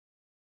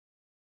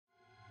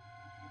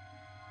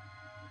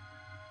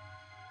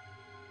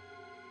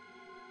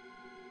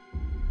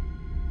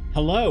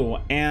Hello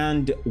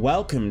and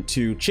welcome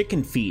to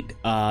Chicken Feet.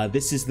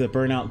 This is the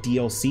Burnout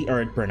DLC,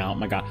 or Burnout,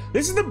 my god.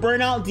 This is the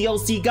Burnout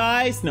DLC,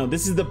 guys. No,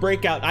 this is the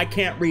Breakout. I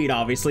can't read,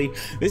 obviously.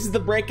 This is the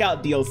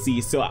Breakout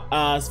DLC. So,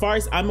 as far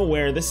as I'm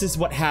aware, this is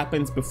what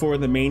happens before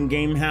the main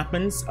game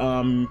happens.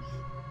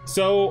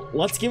 So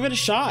let's give it a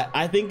shot.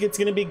 I think it's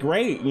gonna be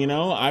great. You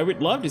know, I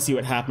would love to see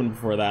what happened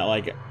before that.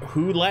 Like,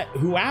 who let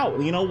who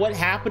out? You know, what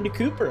happened to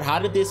Cooper? How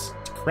did this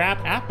crap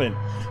happen?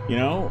 You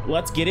know,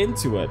 let's get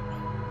into it.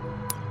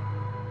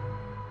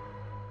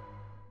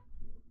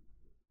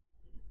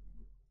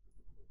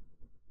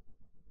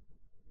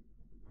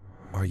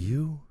 Are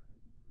you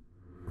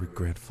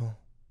regretful?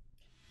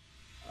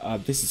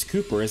 This is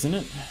Cooper, isn't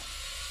it?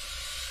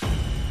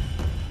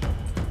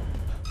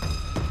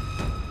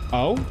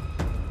 Oh?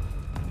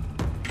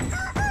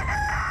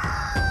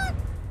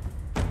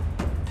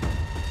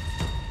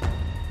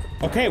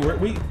 Okay,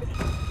 we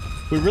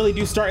really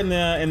do start in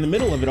the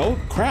middle of it. Oh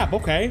crap!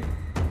 Okay.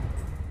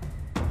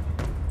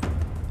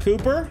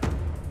 Cooper?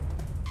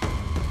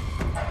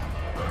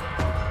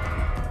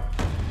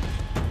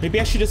 Maybe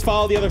I should just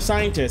follow the other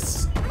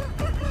scientists.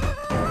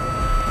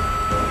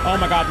 Oh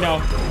my god,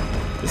 no.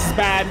 This is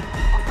bad.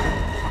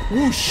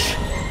 Whoosh.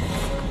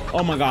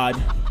 Oh my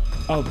god.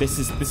 Oh, this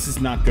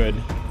is not good.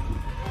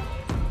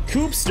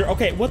 Coopster.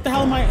 Okay, what the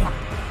hell am I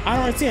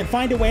don't understand.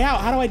 Find a way out.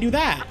 How do I do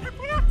that?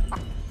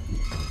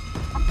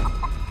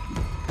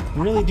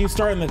 We really do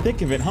start in the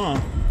thick of it,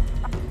 huh?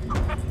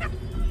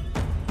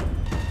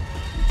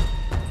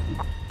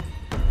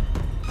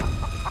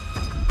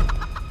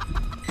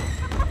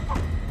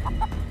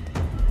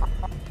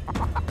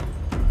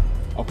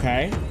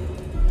 Okay.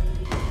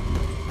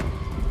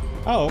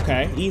 Oh,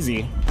 okay.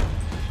 Easy.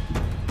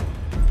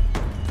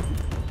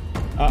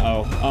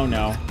 Uh-oh. Oh,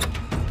 no.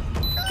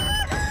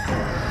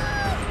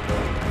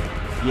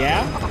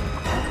 Yeah?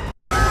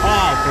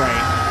 Oh,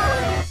 great.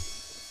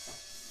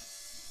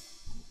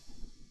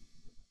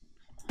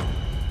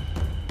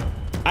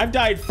 I've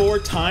died 4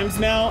 times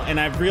now, and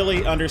I've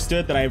really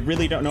understood that I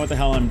really don't know what the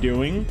hell I'm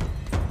doing.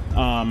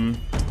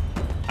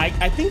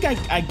 I think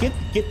I get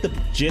the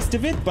gist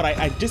of it, but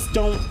I just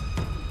don't...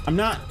 I'm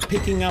not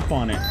picking up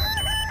on it.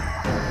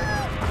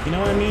 You know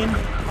what I mean?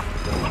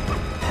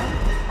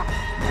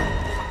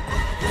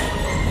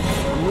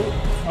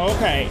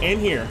 Okay, in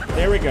here.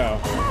 There we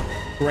go.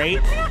 Great.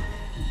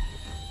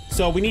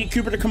 So we need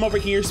Cooper to come over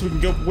here so we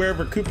can go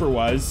wherever Cooper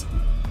was.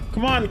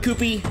 Come on,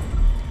 Coopy.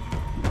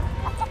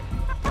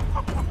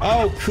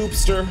 Oh,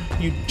 Coopster,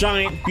 you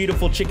giant,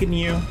 beautiful chicken,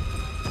 you.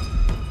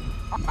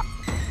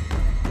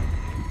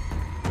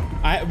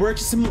 We're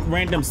just some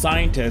random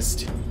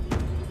scientist.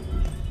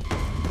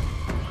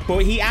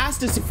 But he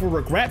asked us if we're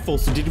regretful,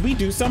 so did we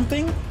do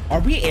something?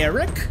 Are we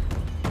Eric?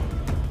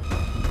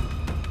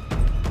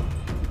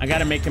 I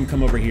gotta make him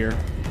come over here.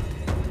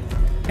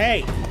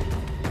 Hey!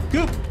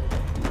 Coop!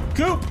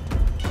 Coop!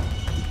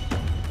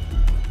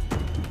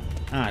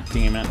 Ah,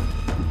 damn it.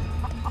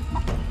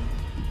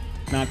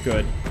 Not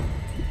good.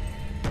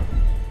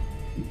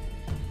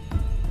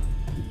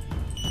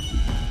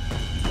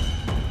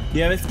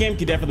 Yeah, this game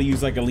could definitely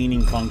use like a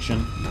leaning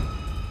function.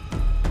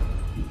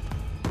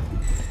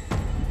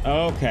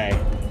 Okay.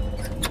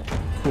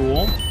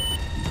 Cool.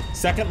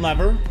 Second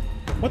lever.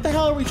 What the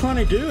hell are we trying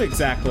to do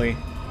exactly?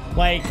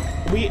 Like,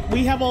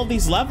 we have all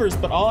these levers,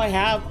 but all I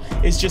have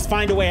is just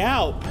find a way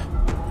out.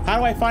 How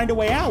do I find a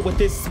way out with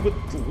this, with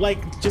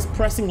like just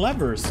pressing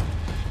levers?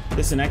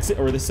 This an exit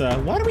or this,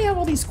 why do we have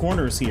all these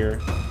corners here?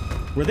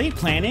 Were they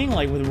planning?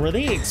 Like, were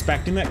they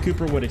expecting that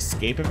Cooper would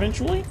escape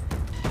eventually?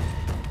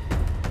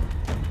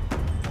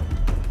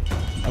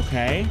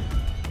 Okay.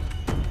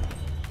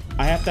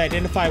 I have to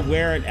identify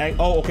where an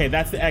oh, okay,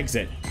 that's the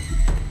exit.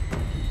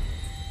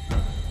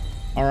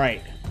 All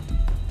right.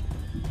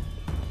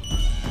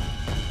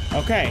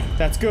 Okay,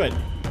 that's good.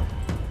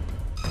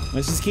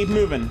 Let's just keep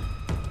moving.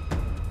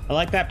 I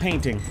like that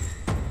painting.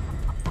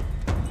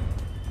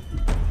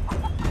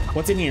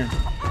 What's in here?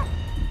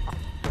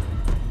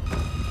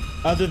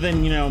 Other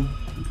than, you know,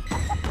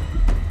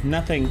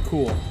 nothing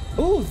cool.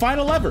 Ooh,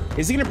 final lever.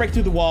 Is he gonna break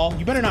through the wall?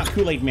 You better not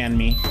Kool-Aid Man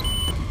me.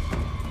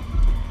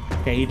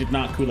 Okay, he did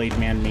not Kool-Aid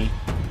Man me.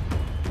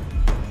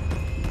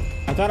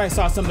 I thought I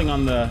saw something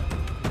on the...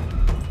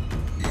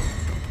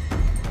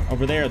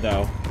 over there,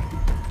 though.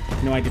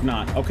 No, I did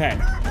not. Okay.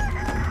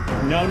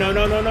 No, no,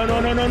 no, no, no,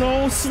 no, no, no,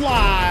 no,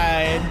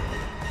 slide!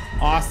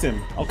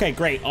 Awesome. Okay,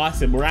 great,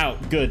 awesome, we're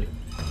out, good.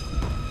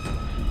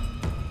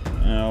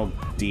 Oh,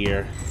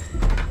 dear.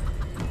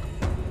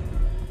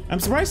 I'm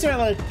surprised there are,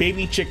 like,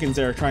 baby chickens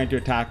that are trying to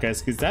attack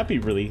us, because that'd be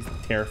really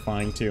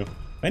terrifying, too.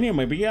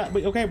 Anyway, but yeah,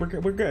 okay,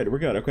 we're good.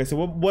 Okay, so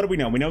what do we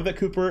know? We know that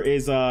Cooper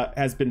is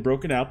has been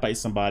broken out by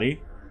somebody.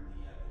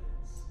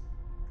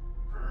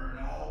 Burn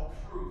all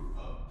proof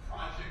of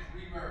Project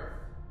Rebirth.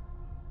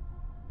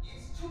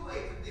 It's too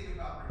late to think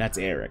about regret. That's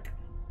Eric.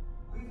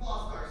 We've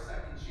lost our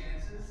second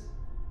chances.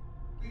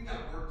 We've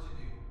got work to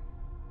do.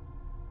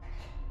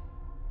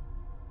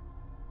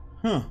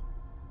 Huh.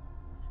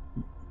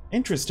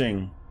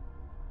 Interesting.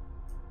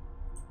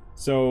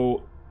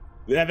 So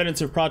The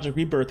evidence of Project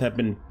Rebirth have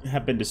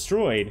been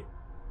destroyed.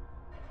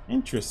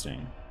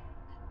 Interesting.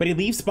 But he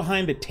leaves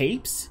behind the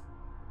tapes?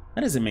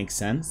 That doesn't make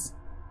sense.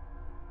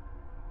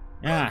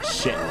 Ah,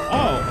 shit.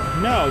 Oh,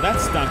 no,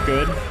 that's not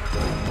good.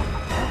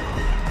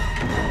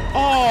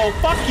 Oh,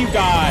 fuck you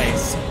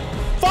guys.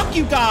 Fuck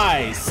you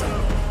guys.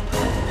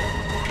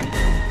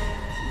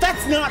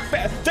 That's not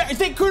fair.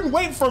 They couldn't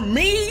wait for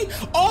me?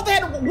 All they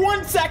had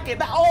 1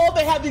 second. All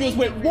they had to do was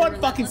wait 1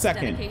 fucking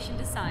second.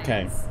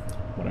 Okay,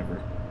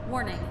 whatever.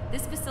 Warning,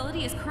 this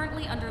facility is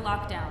currently under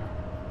lockdown.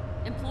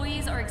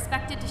 Employees are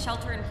expected to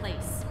shelter in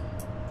place.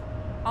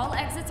 All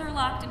exits are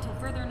locked until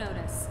further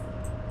notice.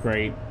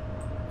 Great.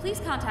 Please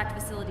contact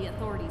facility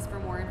authorities for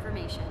more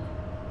information.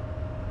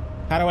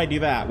 How do I do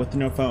that with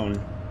no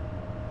phone?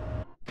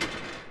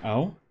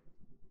 Oh?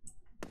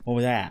 What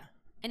was that?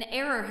 An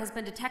error has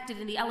been detected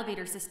in the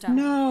elevator system.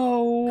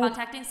 No.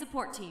 Contacting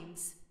support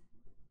teams.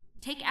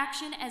 Take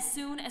action as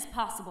soon as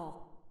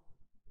possible.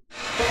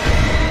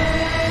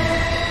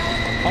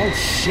 Oh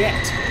shit.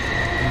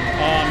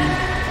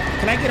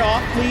 Can I get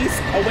off, please?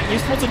 Oh wait, you're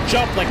supposed to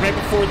jump like right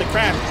before the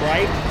crash,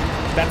 right?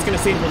 That's gonna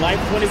save your life.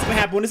 When is it gonna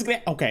happen? When is it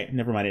gonna? Okay,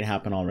 never mind. It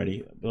happened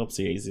already.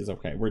 Oopsies. It's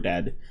okay. We're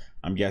dead.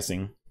 I'm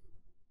guessing.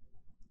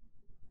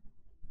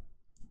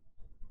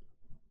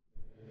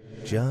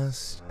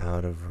 Just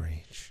out of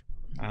reach.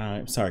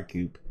 I'm sorry,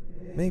 Coop.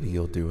 Maybe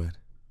you'll do it.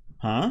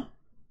 Huh?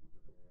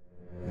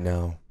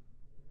 No.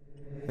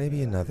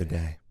 Maybe another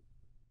day.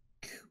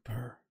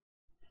 Cooper.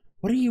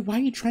 What are you? Why are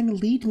you trying to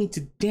lead me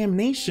to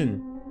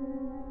damnation?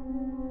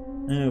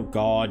 Oh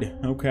God.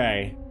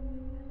 Okay.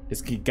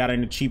 This kid got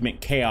an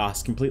achievement,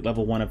 Chaos, complete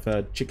level 1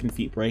 of Chicken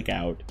Feet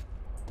Breakout.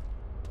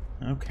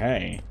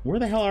 Okay. Where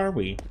the hell are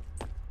we?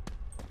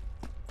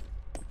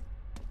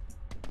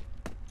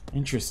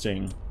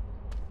 Interesting.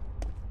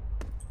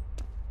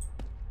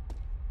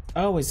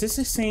 Oh, is this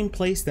the same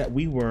place that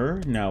we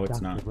were? No, it's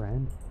Dr. not.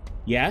 Brand,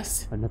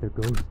 Yes? another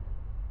ghost.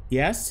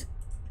 Yes?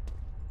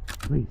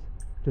 Please,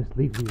 just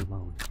leave me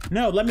alone.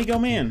 No, let me go,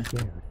 I'm man.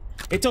 scared.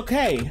 It's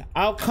okay.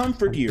 I'll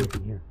comfort I'm you. safe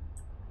in here.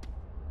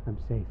 I'm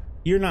safe.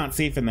 You're not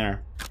safe in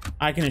there.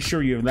 I can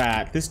assure you of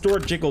that. This door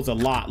jiggles a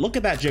lot. Look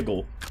at that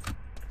jiggle.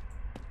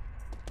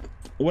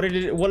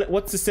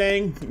 What's the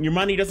saying? Your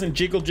money doesn't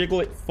jiggle,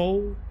 it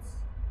folds.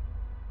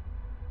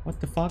 What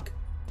the fuck?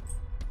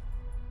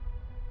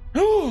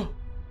 Oh!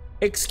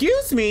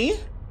 Excuse me?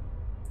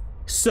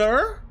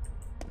 Sir?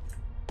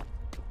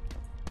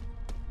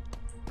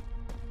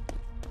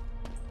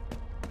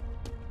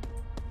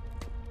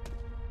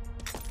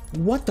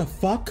 What the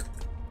fuck?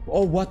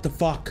 Oh, what the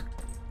fuck?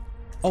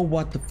 Oh,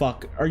 what the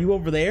fuck? Are you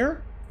over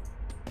there?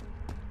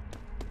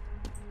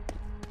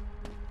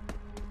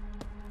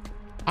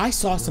 I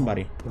saw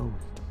somebody.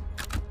 Ghosts.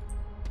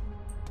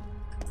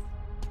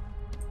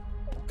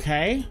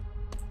 Okay.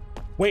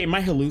 Wait, am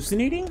I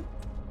hallucinating?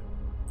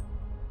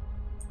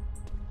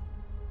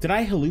 Did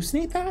I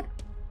hallucinate that?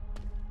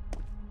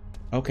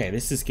 Okay,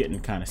 this is getting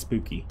kind of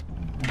spooky.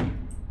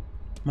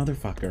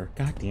 Motherfucker.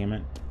 God damn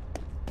it.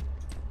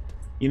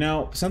 You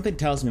know, something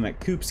tells me that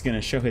Coop's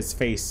gonna show his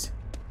face.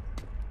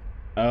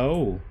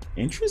 Oh,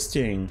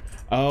 interesting.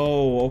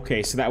 Oh,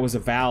 okay, so that was a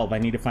valve. I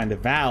need to find the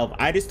valve.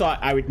 I just thought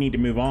I would need to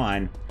move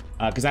on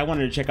because I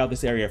wanted to check out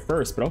this area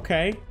first, but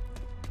okay.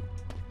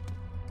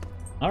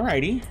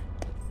 Alrighty.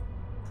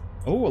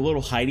 Oh, a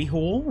little hidey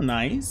hole.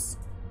 Nice.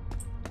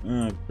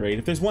 Great.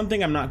 If there's one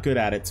thing I'm not good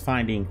at, it's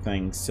finding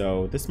things,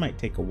 so this might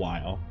take a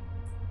while.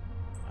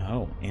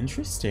 Oh,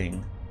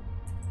 interesting.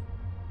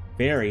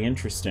 Very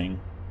interesting.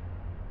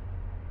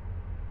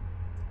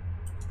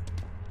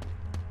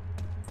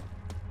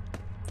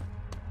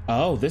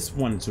 Oh, this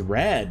one's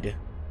red.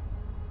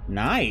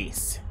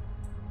 Nice.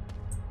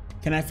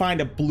 Can I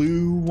find a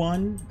blue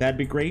one? That'd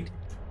be great.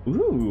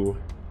 Ooh.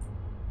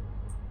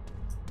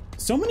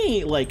 So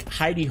many, like,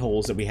 hidey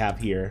holes that we have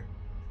here.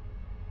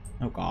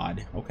 Oh,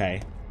 God.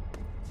 Okay.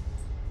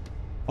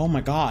 Oh,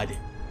 my God.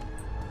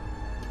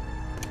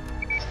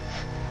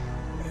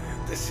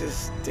 This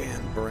is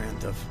Dan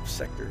Brand of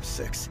Sector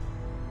 6.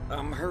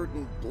 I'm hurt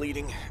and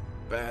bleeding.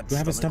 Bad Do I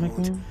have a stomach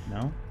wound?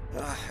 No.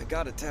 I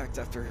got attacked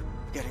after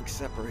getting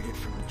separated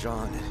from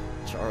John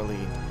and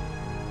Charlie.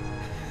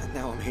 And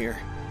now I'm here.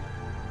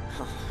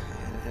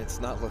 And it's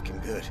not looking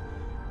good.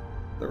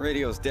 The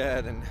radio's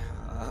dead and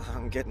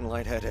I'm getting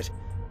lightheaded.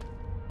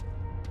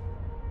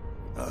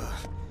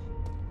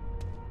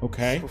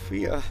 Okay.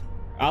 Sophia.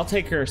 I'll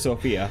take care of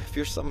Sophia. If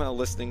you're somehow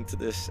listening to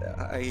this,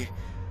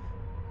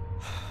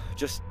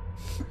 just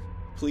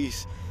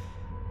please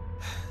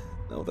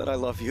know that I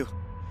love you.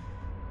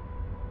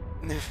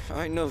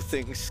 I know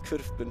things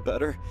could have been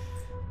better.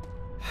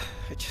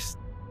 I just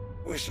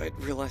wish I'd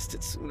realized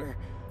it sooner.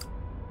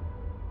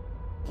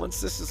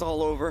 Once this is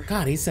all over,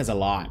 God, he says a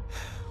lot.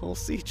 we'll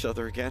see each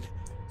other again.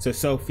 So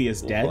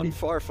Sophia's dead? We'll run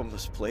far from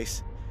this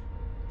place,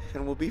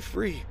 and we'll be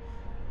free.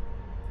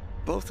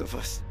 Both of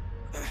us.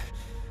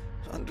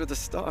 Under the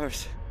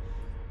stars.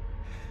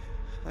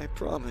 I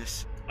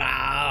promise.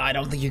 Ah, I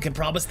don't think you can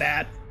promise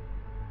that.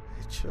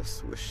 I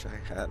just wish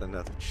I had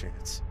another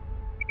chance.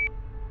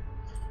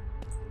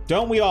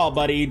 Don't we all,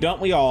 buddy?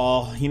 Don't we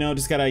all? You know,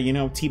 just gotta, you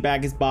know,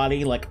 teabag his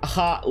body like,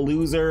 aha,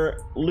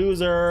 loser,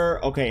 loser.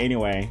 Okay,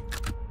 anyway.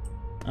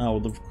 Oh,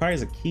 it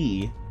requires a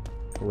key.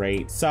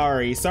 Great.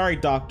 Sorry,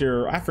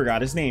 doctor. I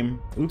forgot his name.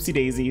 Oopsie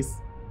daisies.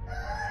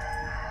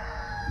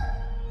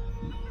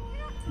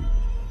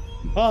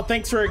 Oh,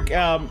 thanks for,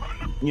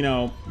 you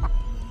know,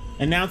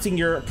 announcing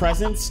your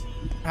presence.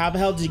 How the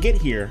hell did you get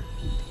here?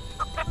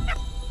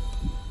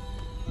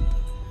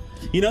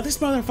 You know, this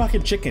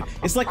motherfucking chicken,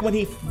 it's like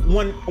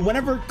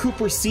whenever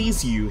Cooper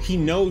sees you, he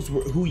knows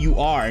who you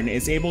are and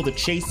is able to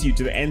chase you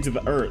to the ends of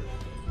the earth.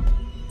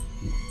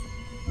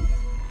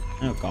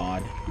 Oh,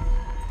 God.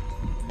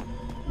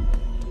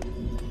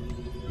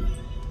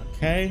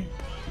 Okay.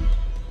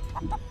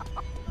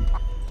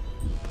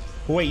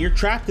 Wait, you're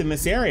trapped in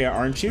this area,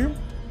 aren't you?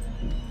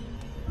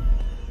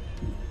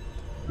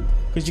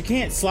 Because you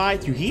can't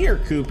slide through here,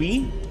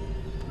 Koopy.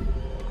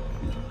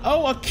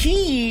 Oh, a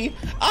key!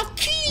 A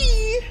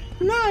key!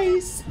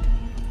 Nice!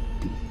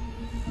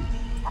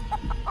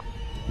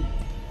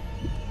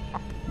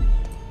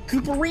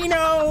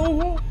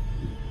 Cooperino!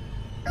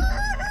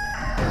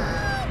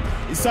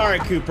 Sorry,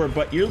 Cooper,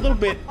 but you're a little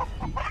bit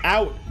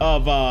out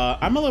of,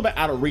 I'm a little bit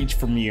out of reach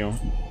from you.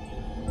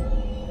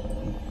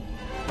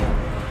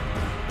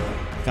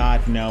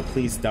 God, no,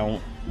 please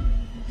don't.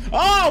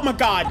 Oh my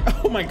God!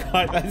 Oh my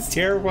God, that's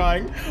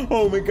terrifying.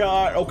 Oh my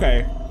God,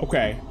 okay,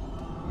 okay.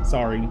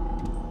 Sorry.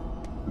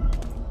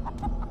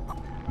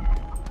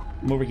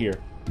 I'm over here.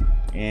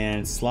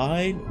 And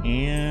slide,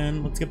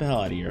 and let's get the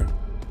hell out of here.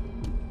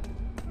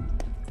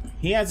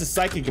 He has a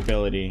psychic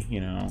ability,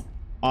 you know.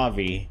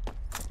 Psychic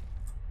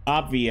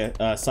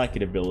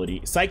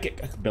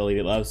ability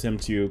that allows him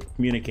to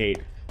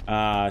communicate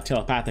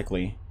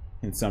telepathically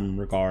in some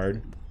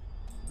regard.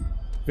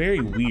 Very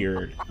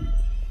weird.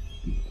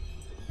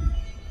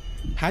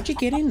 How'd you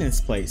get in this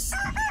place?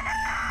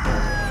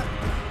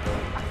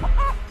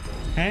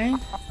 Hey?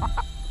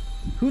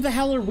 Who the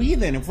hell are we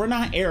then? If we're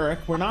not Eric,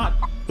 we're not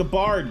the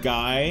Bard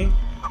guy.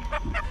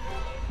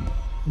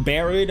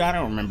 Buried? I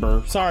don't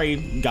remember.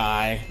 Sorry,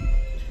 guy.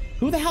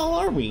 Who the hell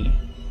are we?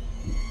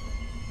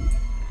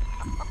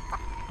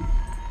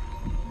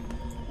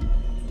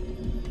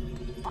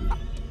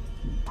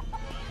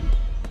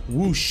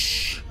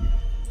 Whoosh.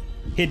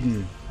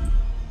 Hidden.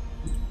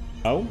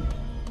 Oh?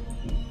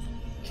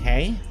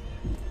 Okay.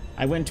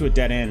 I went to a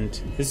dead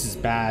end. This is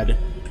bad.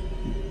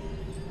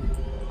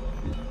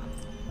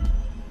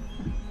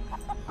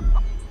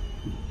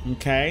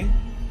 Okay.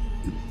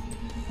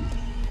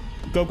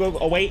 Go, go,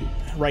 oh wait,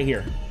 right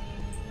here.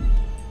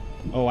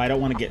 Oh, I don't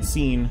want to get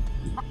seen.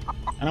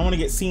 I don't want to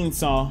get seen,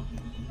 Saw.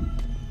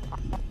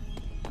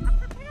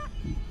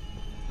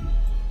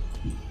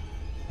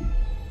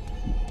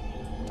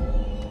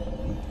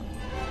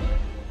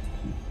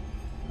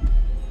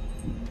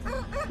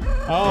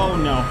 Oh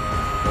no.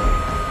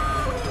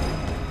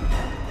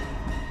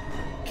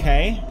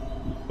 Okay.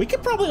 We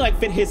could probably like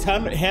fit his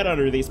head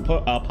under these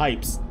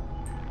pipes.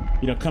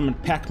 You know, come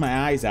and peck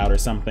my eyes out or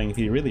something if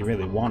he really,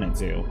 really wanted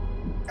to.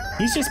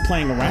 He's just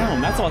playing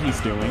around. That's all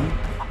he's doing.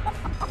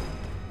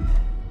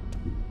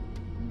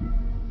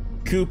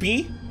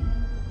 Koopy?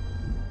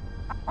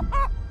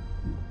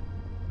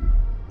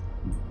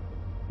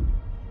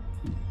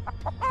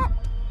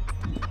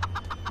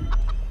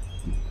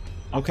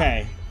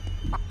 Okay.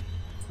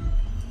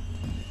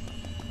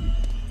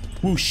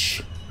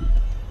 Whoosh.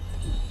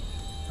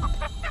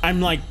 I'm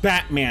like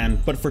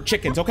Batman, but for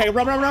chickens. Okay,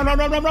 run, run, run, run,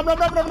 run, run, run, run,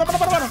 run, run, run,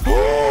 run, run.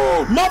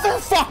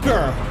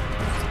 Motherfucker!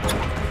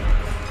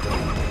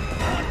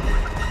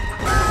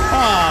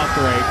 Oh,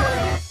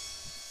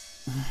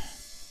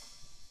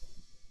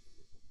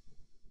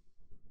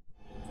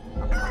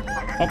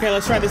 great. Okay,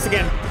 let's try this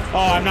again.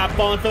 Oh, I'm not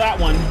falling for that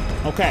one.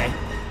 Okay.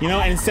 You know,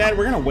 and instead,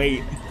 we're gonna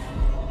wait.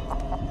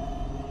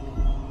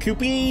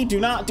 Koopy, do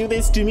not do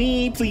this to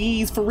me,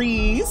 please,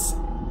 freeze.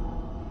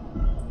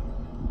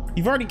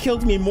 You've already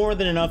killed me more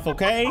than enough,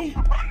 okay?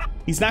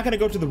 He's not gonna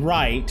go to the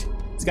right.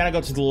 He's gotta go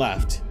to the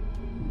left.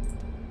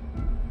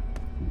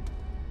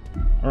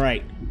 All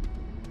right.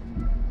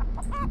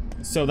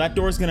 So that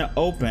door's gonna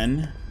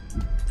open.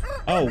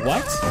 Oh,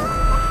 what?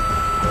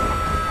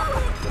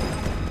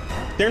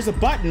 There's a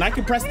button. I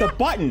can press the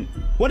button.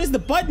 What does the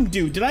button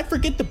do? Did I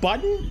forget the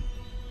button?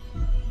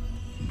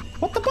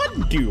 What the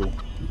button do?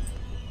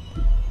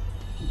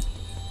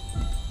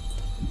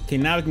 Okay,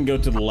 now we can go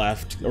to the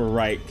left or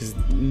right, because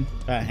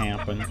that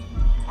happened.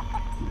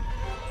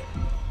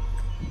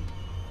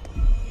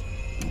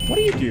 What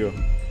do you do?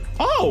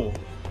 Oh!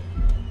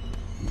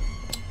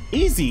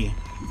 Easy.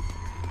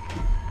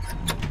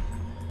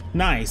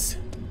 Nice.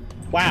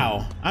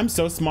 Wow, I'm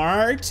so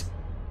smart.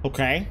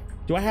 Okay,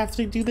 do I have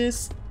to do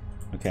this?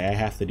 Okay, I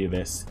have to do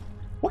this.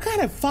 What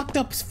kind of fucked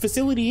up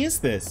facility is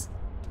this?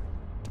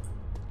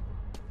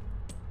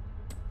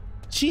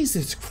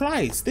 Jesus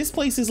Christ, this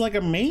place is like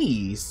a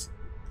maze.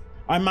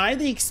 Am I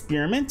the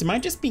experiment? Am I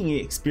just being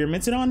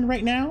experimented on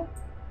right now?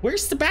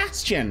 Where's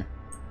Sebastian?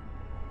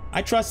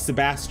 I trust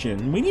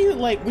Sebastian. We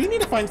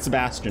need to find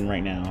Sebastian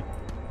right now.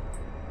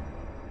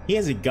 He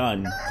has a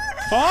gun.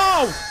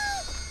 Oh!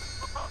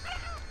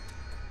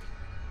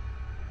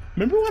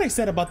 Remember what I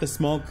said about the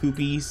small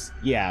Koopies?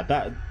 Yeah,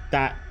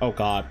 that, oh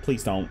God,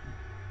 please don't.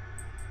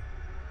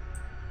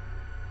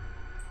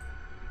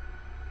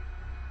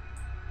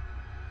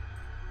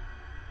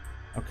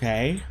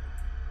 Okay.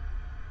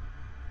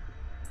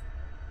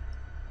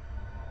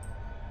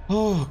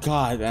 Oh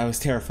God, that was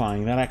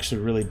terrifying. That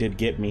actually really did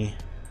get me.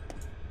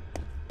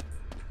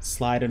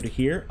 Slide under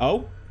here.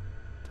 Oh.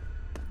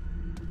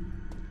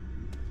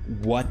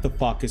 What the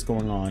fuck is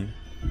going on?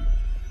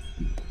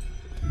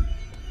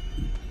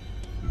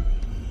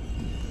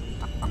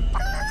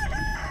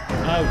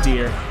 Oh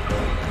dear.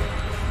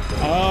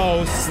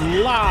 Oh,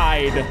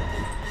 slide.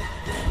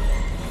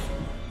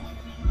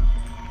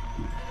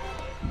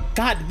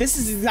 God, this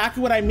is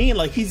exactly what I mean.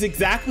 Like, he's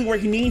exactly where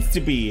he needs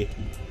to be.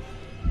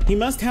 He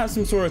must have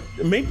some sort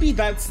of... Maybe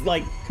that's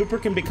like Cooper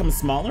can become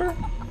smaller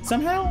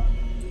somehow?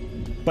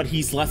 But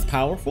he's less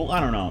powerful? I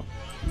don't know.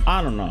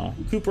 I don't know.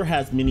 Cooper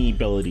has many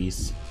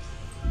abilities.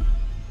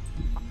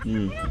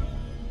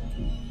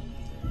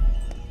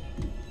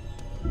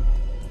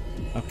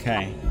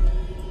 Okay.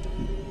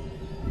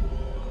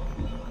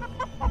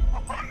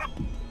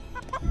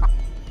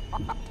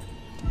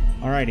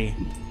 Alrighty.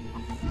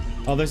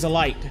 Oh, there's a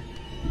light.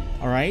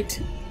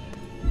 Alright.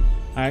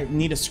 I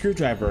need a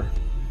screwdriver.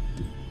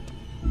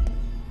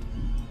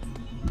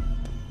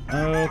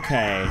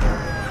 Okay.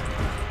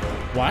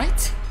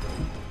 What?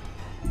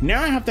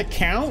 Now I have to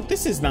count?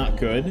 This is not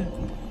good.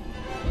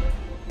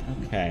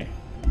 Okay.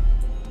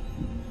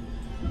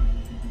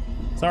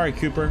 Sorry,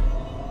 Cooper.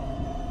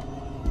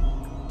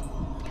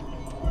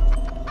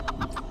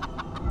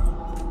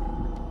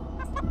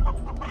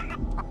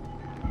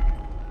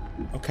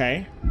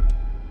 Okay.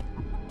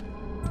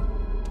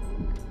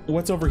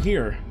 What's over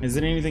here? Is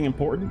it anything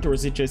important, or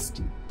is it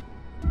just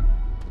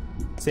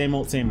same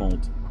old, same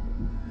old?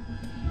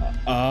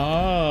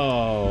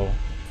 Oh.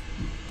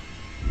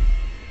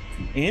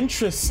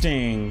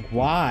 Interesting.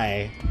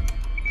 Why?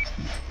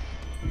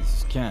 This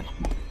is Ken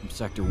from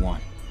Sector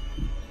 1.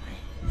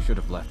 I should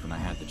have left when I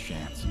had the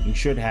chance. You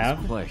should have.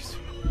 This place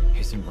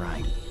isn't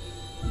right.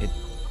 It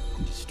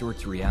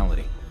distorts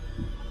reality.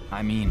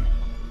 I mean,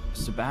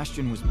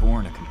 Sebastian was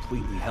born a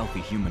completely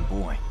healthy human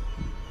boy.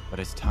 But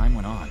as time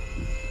went on,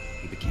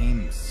 he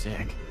became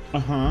sick.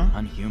 Uh-huh.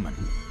 Unhuman.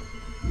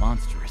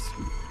 Monstrous.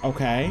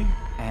 Okay.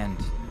 And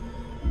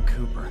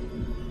Cooper.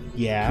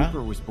 Yeah.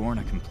 Cooper was born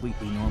a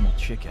completely normal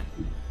chicken.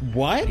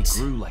 What? He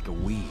grew like a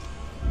weed.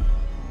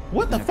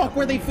 What the In a fuck couple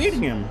were they weeks,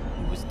 feeding him?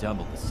 He was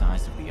double the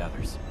size of the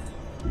others.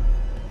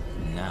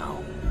 And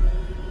now,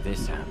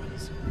 this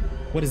happens.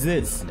 What is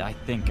this? And I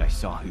think I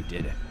saw who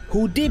did it.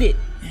 Who did it?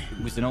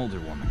 It was an older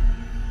woman.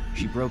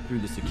 She broke through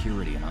the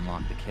security and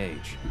unlocked the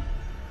cage.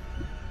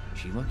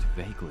 She looked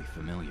vaguely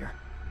familiar.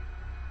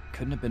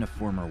 Couldn't have been a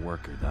former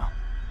worker, though.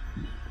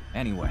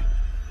 Anyway,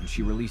 when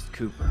she released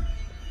Cooper,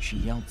 she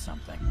yelled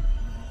something.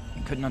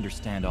 I couldn't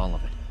understand all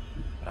of it,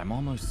 but I'm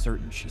almost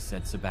certain she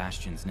said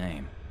Sebastian's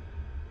name.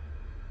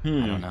 I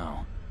don't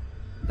know.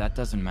 That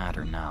doesn't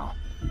matter now.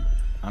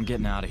 I'm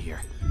getting out of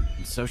here,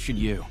 and so should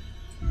you.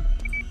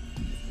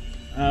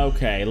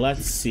 Okay,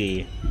 let's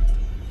see.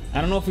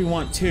 I don't know if we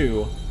want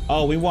 2.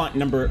 Oh, we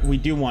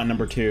do want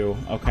number 2.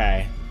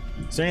 Okay.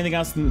 Is there anything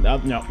else?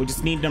 No, we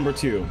just need number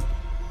 2.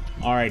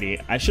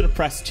 Alrighty, I should have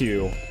pressed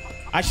 2.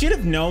 I should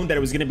have known that it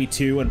was gonna be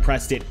 2 and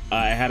pressed it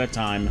ahead of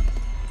time.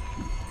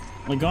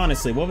 Like,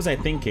 honestly, what was I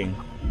thinking?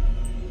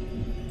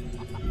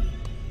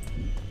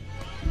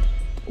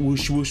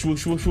 Whoosh, whoosh,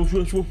 whoosh, whoosh, whoosh,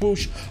 whoosh, whoosh,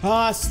 whoosh.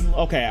 Ah,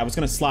 okay, I was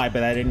gonna slide, but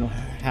that didn't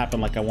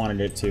happen like I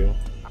wanted it to.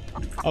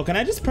 Oh, can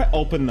I just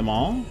open them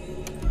all?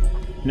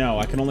 No,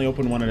 I can only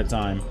open one at a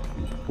time.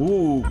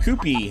 Ooh,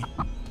 Koopy.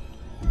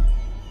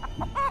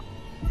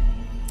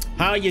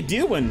 How you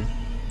doing?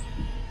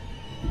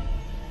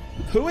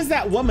 Who is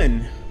that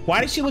woman? Why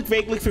does she look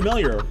vaguely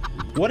familiar?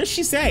 What is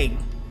she saying?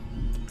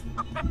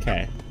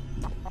 Okay.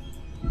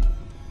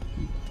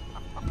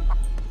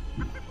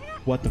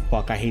 What the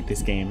fuck? I hate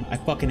this game. I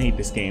fucking hate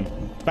this game.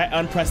 If I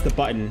unpress the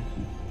button...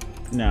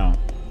 No.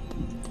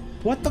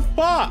 What the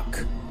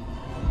fuck?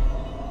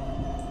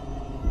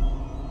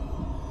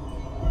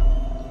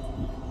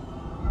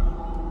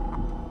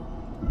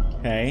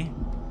 Okay.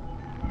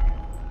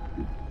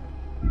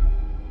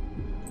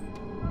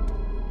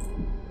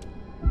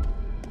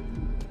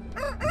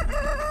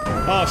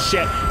 Oh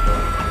shit.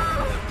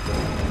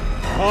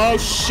 Oh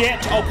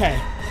shit.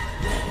 Okay.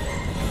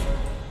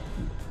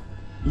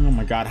 Oh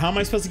my god. How am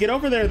I supposed to get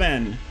over there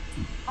then?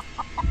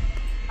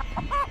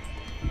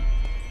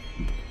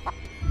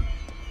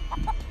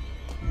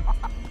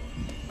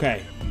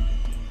 Okay.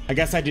 I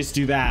guess I just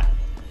do that.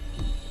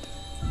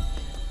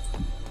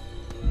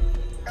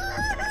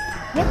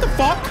 What the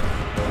fuck?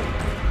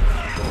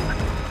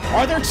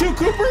 Are there 2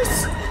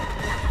 Coopers?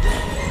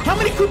 How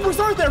many Coopers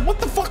are there? What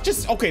the fuck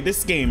just... Okay,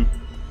 this game.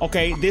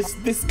 Okay,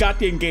 this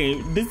goddamn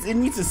game. It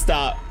needs to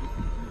stop.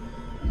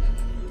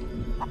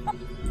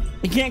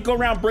 You can't go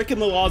around breaking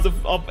the laws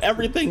of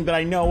everything that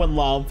I know and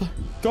love.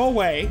 Go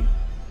away.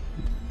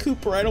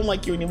 Cooper, I don't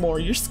like you anymore.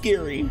 You're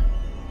scary.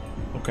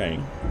 Okay.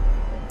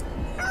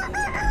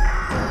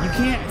 You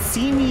can't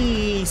see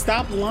me.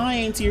 Stop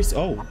lying to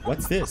yourself. Oh,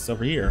 what's this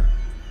over here?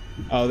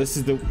 Oh, this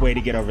is the way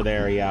to get over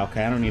there. Yeah,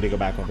 okay. I don't need to go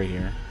back over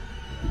here.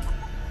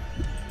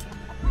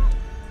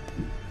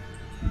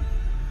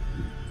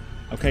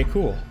 Okay,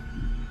 cool.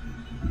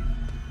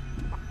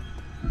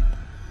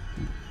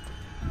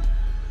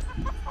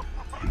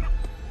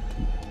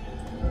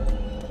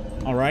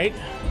 All right.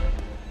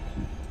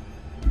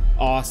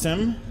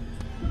 Awesome.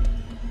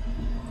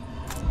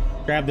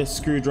 Grab this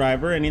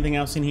screwdriver. Anything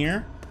else in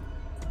here?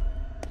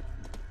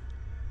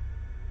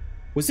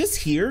 Was this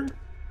here?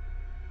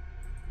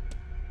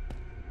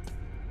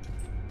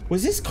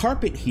 Was this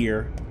carpet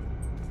here?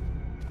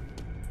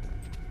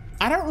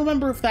 I don't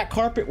remember if that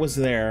carpet was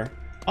there.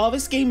 Oh,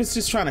 this game is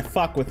just trying to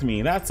fuck with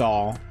me. That's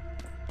all.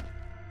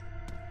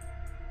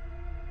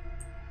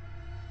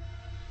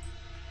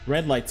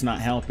 Red light's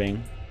not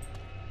helping.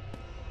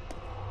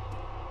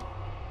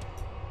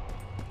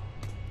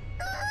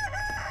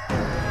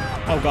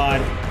 Oh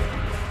God.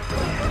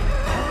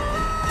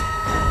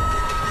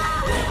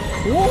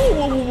 Whoa,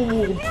 whoa, whoa,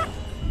 whoa, whoa.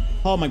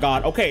 Oh my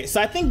God. Okay, so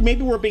I think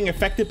maybe we're being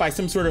affected by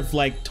some sort of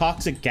like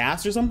toxic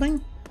gas or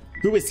something.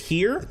 Who is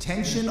here?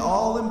 Attention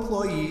all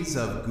employees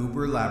of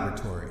Goober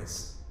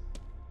Laboratories.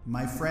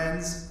 My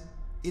friends,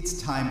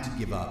 it's time to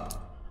give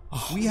up.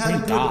 Oh, we had a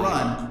thank good God.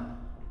 run,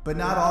 but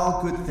not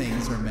all good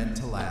things are meant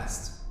to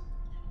last.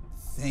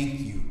 Thank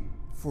you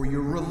for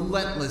your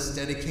relentless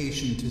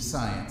dedication to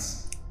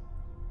science.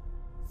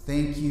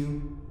 Thank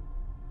you,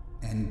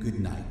 and good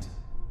night.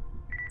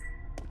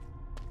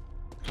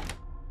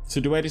 So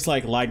do I just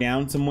like lie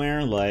down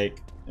somewhere? Like,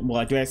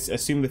 well, do I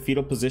assume the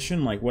fetal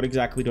position? Like, what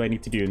exactly do I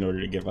need to do in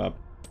order to give up?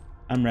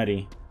 I'm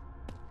ready.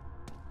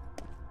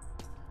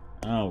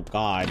 Oh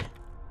God.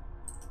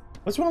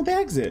 What's wrong with the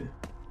exit?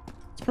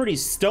 It's pretty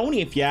stony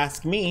if you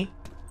ask me.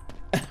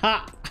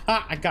 Ha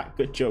ha, I got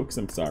good jokes.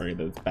 I'm sorry,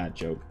 that's a bad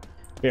joke.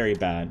 Very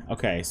bad.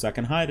 Okay, so I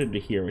can hide under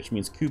here, which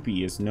means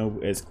Koopy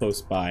is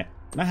close by.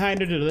 Can I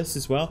hide under this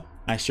as well?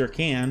 I sure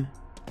can.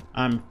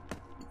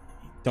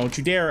 Don't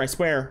you dare, I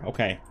swear.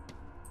 Okay.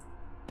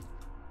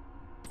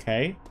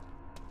 Okay.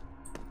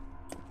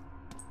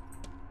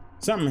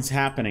 Something's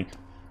happening.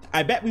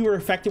 I bet we were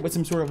affected with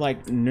some sort of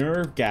like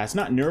nerve gas.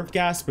 Not nerve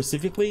gas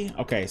specifically.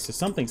 Okay, so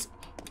something's...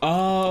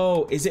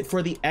 Oh, is it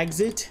for the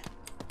exit?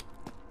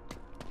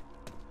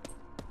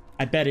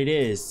 I bet it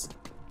is.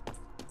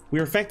 We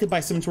were affected by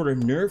some sort of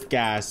nerve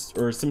gas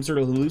or some sort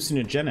of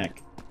hallucinogenic.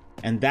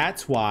 And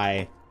that's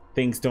why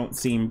things don't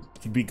seem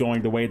to be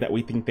going the way that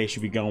we think they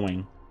should be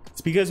going. It's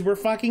because we're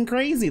fucking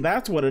crazy.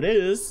 That's what it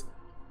is.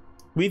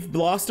 We've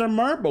lost our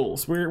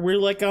marbles. We're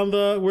like on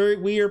the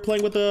we are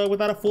playing with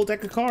without a full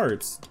deck of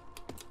cards.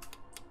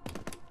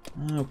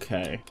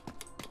 Okay.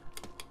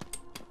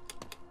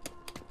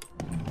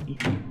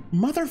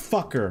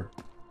 Motherfucker.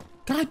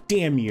 God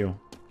damn you.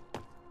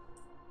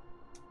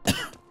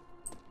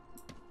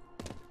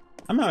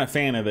 I'm not a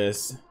fan of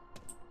this.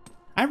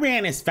 I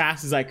ran as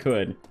fast as I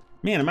could.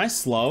 Man, am I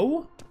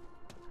slow?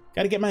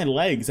 Gotta get my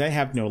legs. I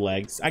have no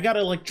legs. I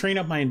gotta like train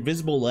up my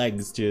invisible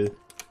legs to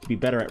be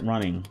better at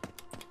running.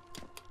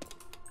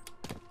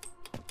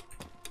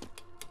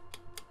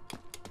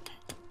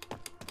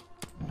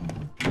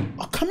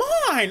 Oh, come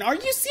on! Are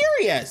you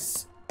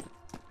serious?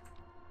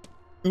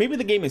 Maybe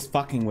the game is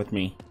fucking with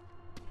me.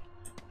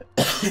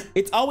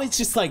 It's always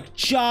just like,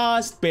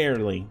 just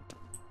barely.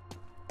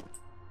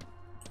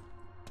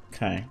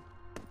 Okay.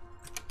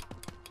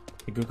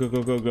 Go, go,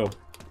 go, go, go.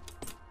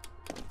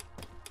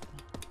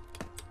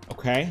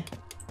 Okay.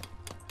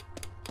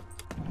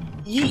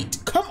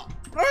 Yeet! Come on!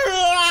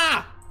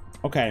 Ah!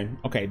 Okay,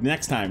 okay,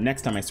 next time,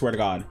 I swear to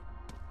God.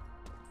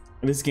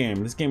 This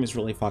game is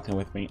really fucking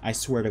with me. I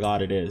swear to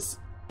God it is.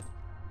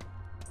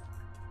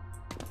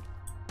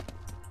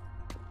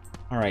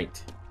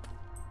 Alright.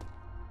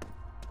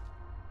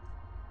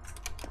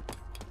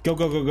 Go,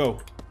 go, go,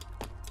 go.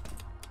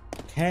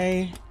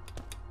 Okay.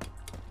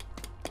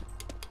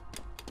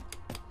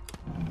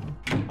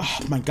 Oh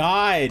my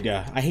God.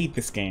 I hate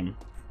this game.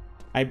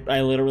 I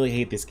literally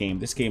hate this game.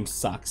 This game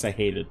sucks. I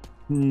hate it.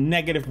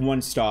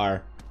 -1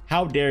 star.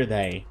 How dare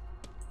they?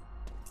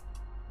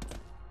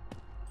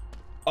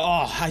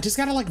 Oh, I just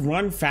gotta like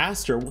run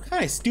faster. What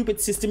kind of stupid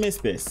system is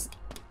this?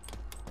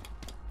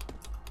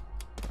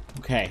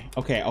 Okay,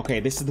 okay, okay.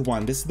 This is the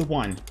one. This is the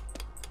one.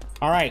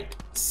 All right,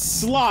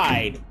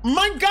 slide.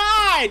 My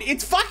God,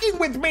 it's fucking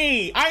with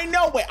me. I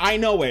know it. I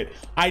know it.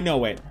 I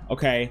know it.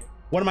 Okay,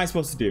 what am I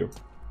supposed to do?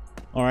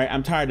 All right,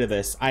 I'm tired of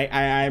this.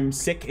 I'm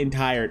sick and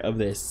tired of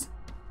this.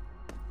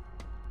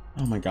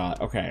 Oh my God.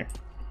 Okay.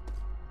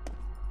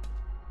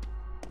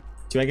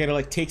 Do I gotta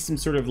like take some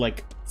sort of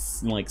like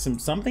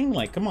something?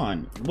 Like, come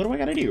on. What do I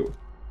gotta do?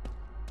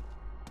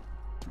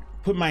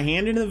 Put my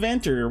hand in the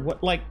vent or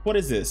what? Like, what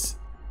is this?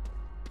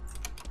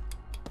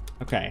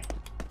 Okay.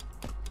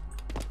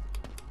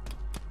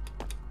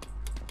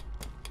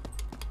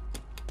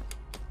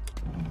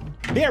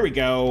 There we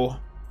go.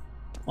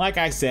 Like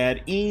I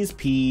said, ease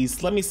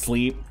peas. Let me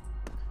sleep.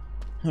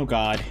 Oh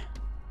God.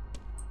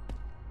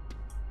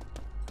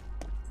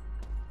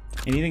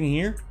 Anything in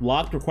here?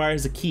 Locked,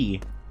 requires a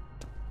key.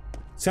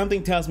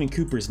 Something tells me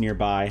Cooper's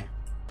nearby.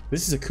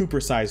 This is a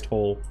Cooper-sized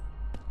hole.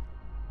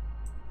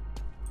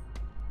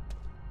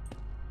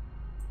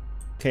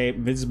 Okay,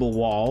 visible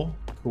wall.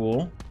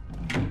 Cool.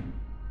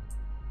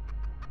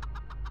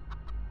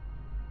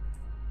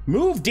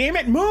 Move, damn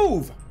it,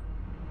 move!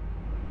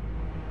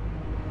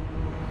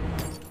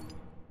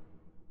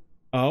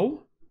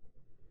 Oh?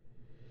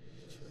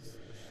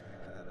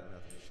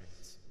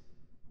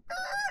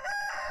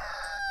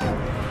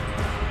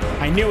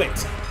 I knew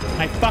it!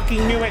 I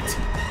fucking knew it!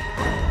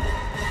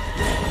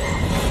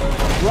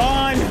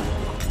 Run!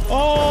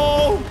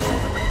 Oh!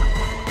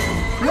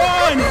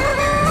 Run!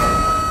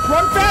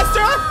 Run faster!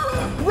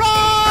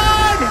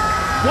 Run!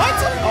 What?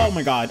 Oh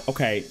my god.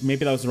 Okay,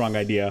 maybe that was the wrong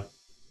idea.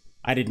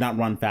 I did not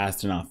run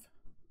fast enough.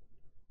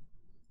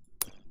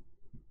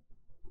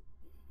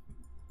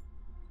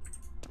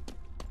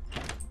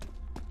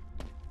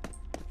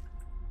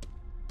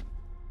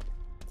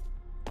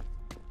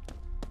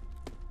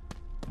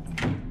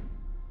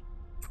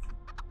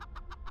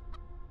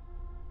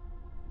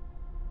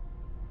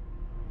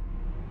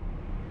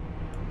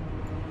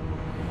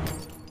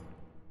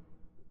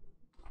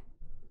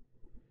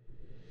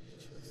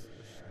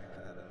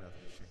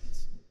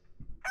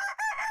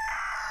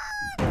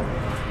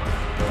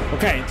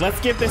 Okay, let's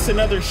give this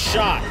another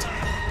shot.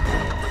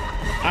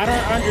 I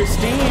don't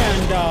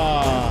understand,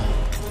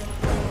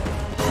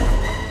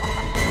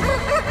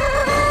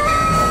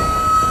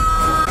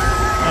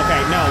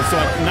 Okay, no,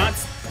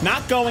 so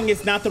not going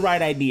is not the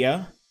right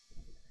idea.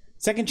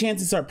 Second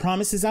chances aren't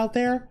promises out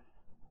there?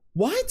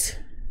 What?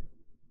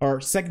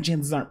 Or second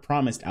chances aren't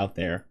promised out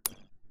there.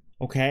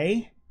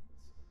 Okay.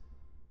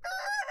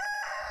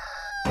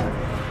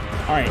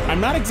 Alright,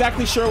 I'm not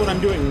exactly sure what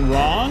I'm doing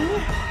wrong.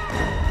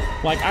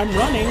 Like, I'm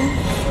running.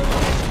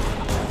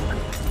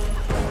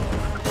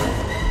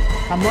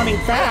 I'm running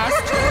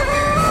fast.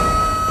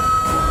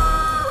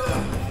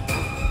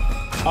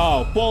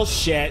 Oh,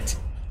 bullshit.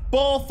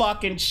 Bull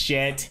fucking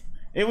shit.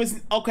 It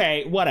was,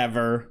 okay,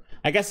 whatever.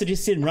 I guess I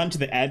just didn't run to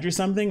the edge or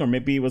something, or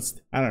maybe it was,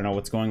 I don't know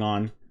what's going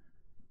on.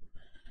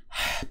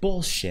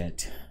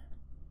 Bullshit.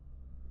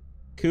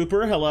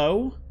 Cooper,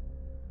 hello?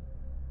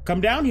 Come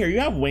down here, you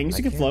have wings,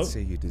 you can float. I can't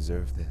say you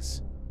deserve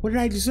this. What did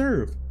I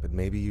deserve? But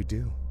maybe you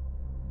do.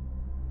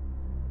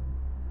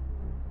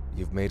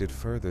 You've made it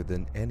further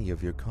than any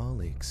of your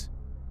colleagues.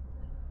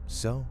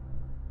 So,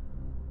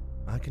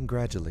 I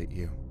congratulate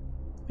you.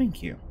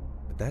 Thank you.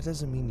 But that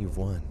doesn't mean you've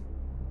won.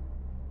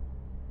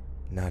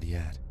 Not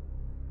yet.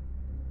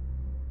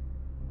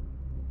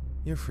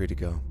 You're free to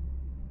go.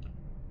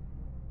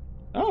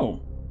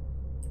 Oh.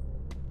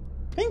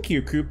 Thank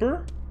you,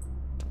 Cooper.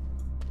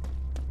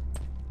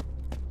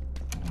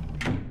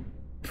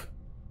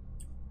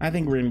 I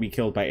think we're gonna be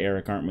killed by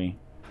Eric, aren't we?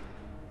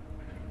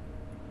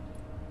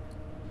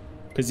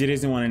 Because he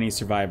doesn't want any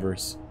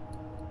survivors.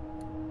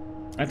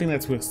 I think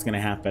that's what's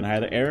gonna happen.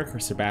 Either Eric or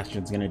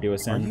Sebastian's gonna do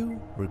us in. Are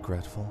you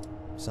regretful,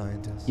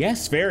 scientist?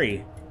 Yes,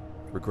 very.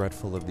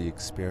 Regretful of the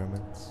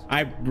experiments?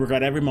 I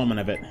regret every moment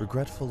of it.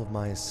 Regretful of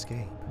my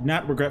escape?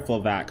 Not regretful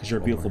of that, because you're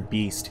a beautiful Or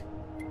beast.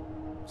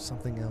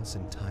 something else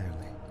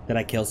entirely. Did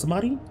I kill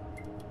somebody?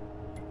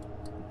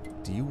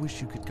 Do you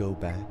wish you could go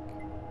back?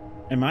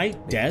 Am I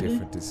Make dead?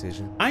 different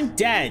decisions? I'm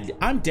dead.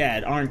 I'm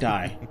dead, aren't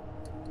I?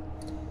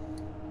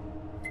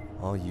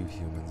 All you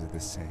humans are the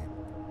same.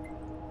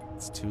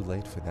 It's too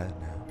late for that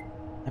now.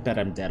 I bet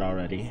I'm dead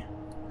already.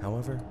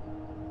 However,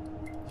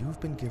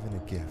 you've been given a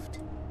gift.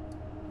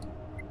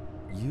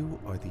 You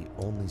are the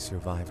only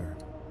survivor.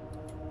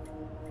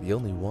 The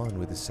only one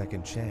with a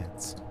second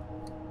chance.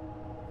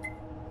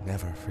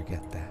 Never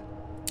forget that.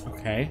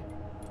 Okay.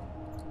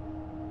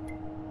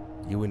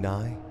 You and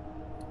I,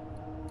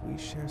 we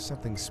share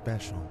something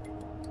special.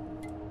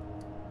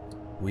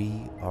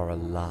 We are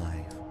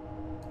alive.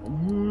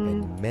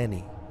 And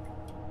many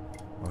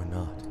are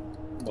not.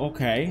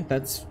 Okay,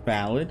 that's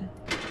valid.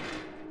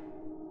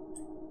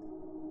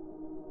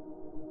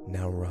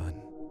 Now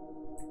run.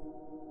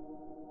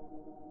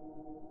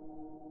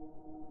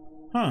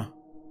 Huh.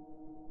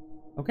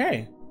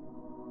 Okay.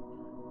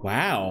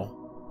 Wow.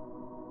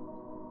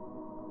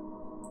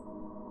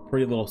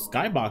 Pretty little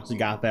skybox you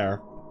got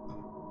there.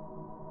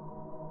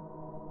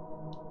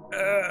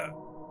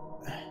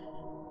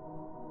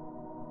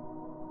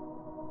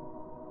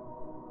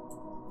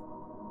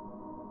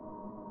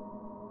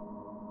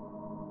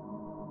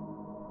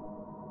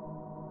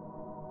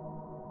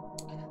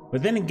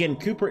 But then again,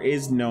 Cooper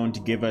is known to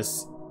give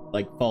us,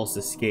 like, false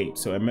escape.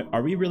 So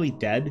are we really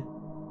dead?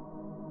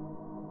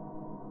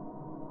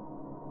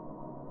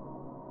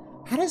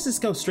 How does this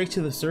go straight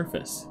to the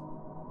surface?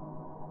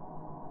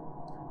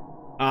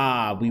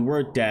 Ah, we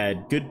were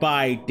dead.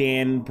 Goodbye,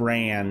 Dan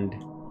Brand.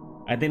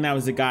 I think that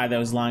was the guy that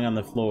was lying on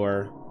the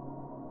floor.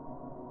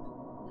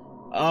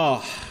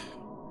 Oh,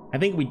 I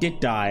think we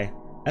did die.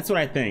 That's what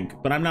I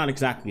think, but I'm not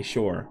exactly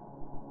sure.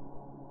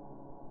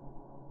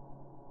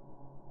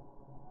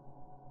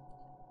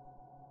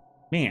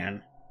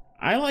 Man,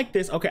 I like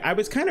this. Okay, I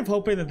was kind of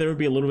hoping that there would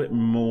be a little bit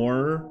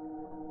more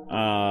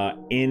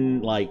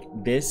in like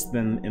this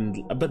than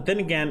in, but then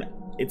again,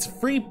 it's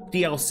free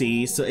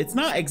DLC, so it's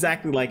not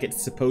exactly like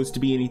it's supposed to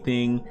be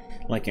anything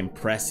like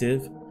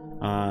impressive.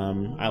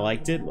 I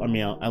liked it. I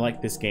mean, I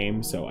like this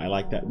game, so I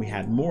like that we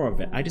had more of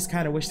it. I just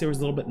kind of wish there was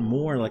a little bit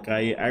more. Like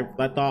I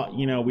thought,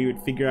 you know, we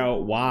would figure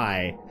out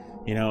why,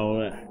 you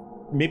know,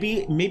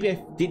 maybe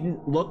I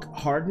didn't look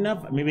hard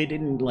enough. Maybe I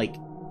didn't like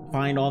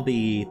find all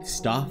the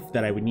stuff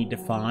that I would need to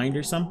find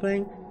or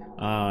something,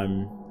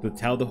 to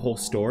tell the whole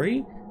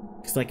story.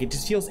 Because like it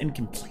just feels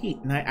incomplete,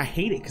 and I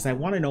hate it because I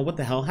want to know what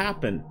the hell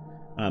happened.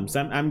 So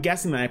I'm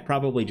guessing that I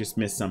probably just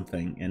missed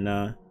something,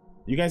 and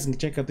you guys can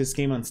check out this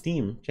game on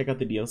Steam, check out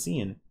the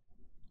DLC, and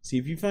see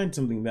if you find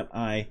something that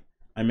I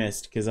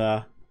missed. Because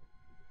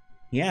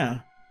yeah,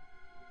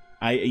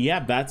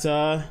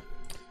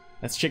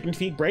 that's Chicken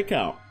Feet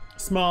Breakout.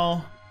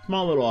 Small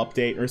little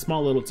update, or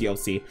small little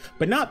DLC,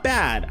 but not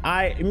bad.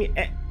 I mean,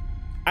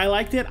 I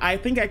liked it. I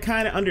think I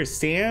kind of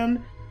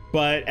understand,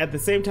 but at the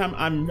same time,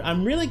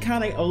 I'm really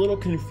kind of a little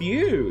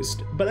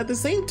confused. But at the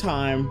same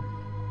time,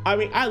 I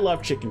mean, I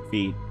love Chicken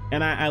Feet,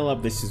 and I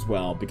love this as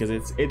well because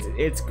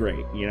it's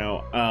great. You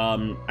know,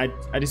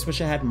 I just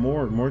wish I had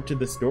more to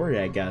the story,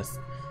 I guess.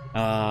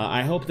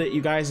 I hope that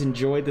you guys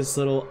enjoyed this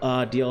little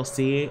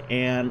DLC,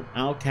 and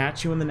I'll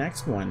catch you in the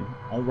next one.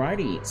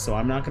 Alrighty, so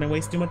I'm not gonna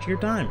waste too much of your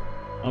time.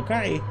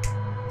 Okay,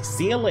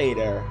 see you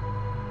later.